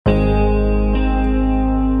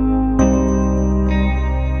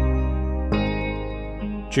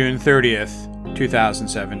June 30th,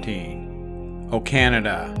 2017. O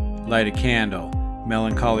Canada, light a candle,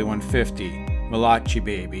 Melancholy 150, Malachi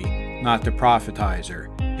baby, not the prophetizer,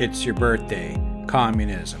 it's your birthday,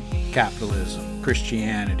 communism, capitalism,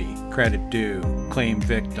 Christianity, credit due, claim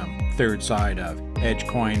victim, third side of, edge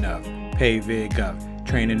coin of, pay vig of,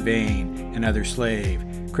 train in vain, another slave,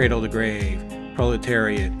 cradle to grave,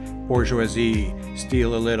 proletariat, bourgeoisie,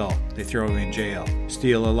 steal a little, they throw you in jail,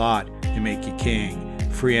 steal a lot, they make you king,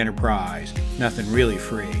 free enterprise, nothing really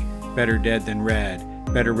free, better dead than red,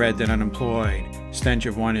 better red than unemployed, stench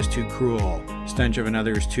of one is too cruel, stench of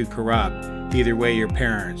another is too corrupt, either way your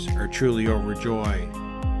parents are truly overjoyed,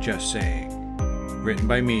 just saying. Written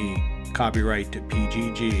by me, copyright to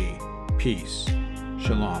PGG, peace,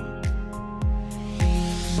 shalom.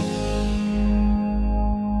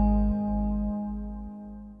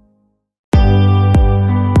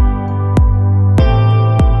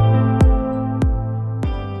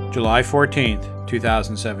 July 14th,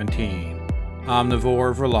 2017.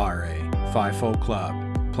 Omnivore Volare, FIFO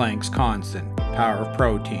Club, planks constant, power of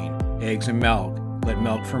protein, eggs and milk, let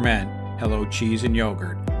milk ferment, hello cheese and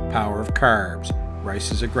yogurt, power of carbs,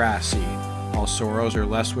 rice is a grass seed, all sorrows are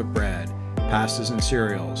less with bread, pastas and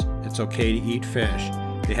cereals, it's okay to eat fish,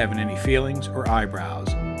 they haven't any feelings or eyebrows,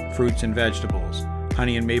 fruits and vegetables,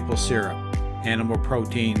 honey and maple syrup, animal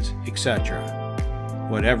proteins, etc.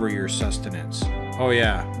 Whatever your sustenance. Oh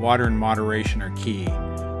yeah, water and moderation are key.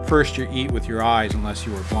 First you eat with your eyes unless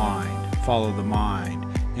you are blind. Follow the mind.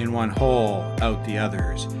 In one hole, out the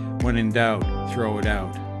others. When in doubt, throw it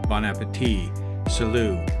out. Bon appetit.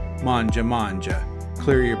 Salut. Manja manja.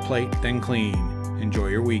 Clear your plate, then clean. Enjoy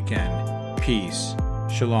your weekend. Peace.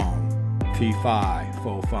 Shalom. Fee fi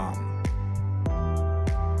fo fum.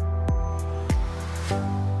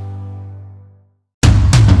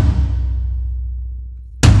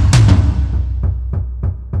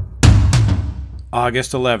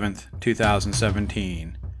 August 11th,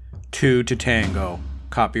 2017. Two to Tango,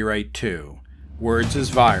 copyright 2. Words is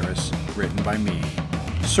virus, written by me.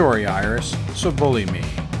 Sorry, Iris, so bully me.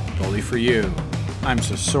 Bully for you. I'm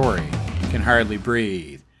so sorry, can hardly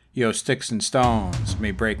breathe. Yo, sticks and stones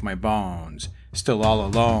may break my bones. Still all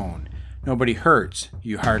alone. Nobody hurts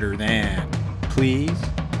you harder than. Please,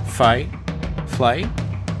 fight, flight,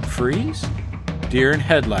 freeze? Deer in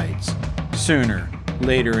headlights. Sooner,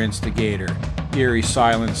 later instigator. Eerie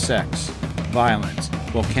silent sex, violence,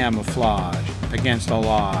 will camouflage, against all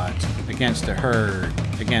odds, against the herd,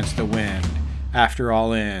 against the wind. After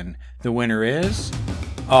all in, the winner is?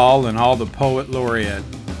 All and all the poet laureate.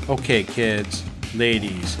 Okay kids,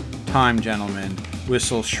 ladies, time gentlemen,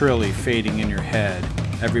 whistle shrilly fading in your head.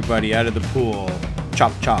 Everybody out of the pool,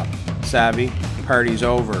 chop chop, savvy, party's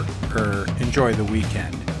over, enjoy the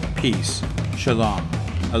weekend. Peace, shalom,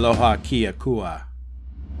 aloha kia kua.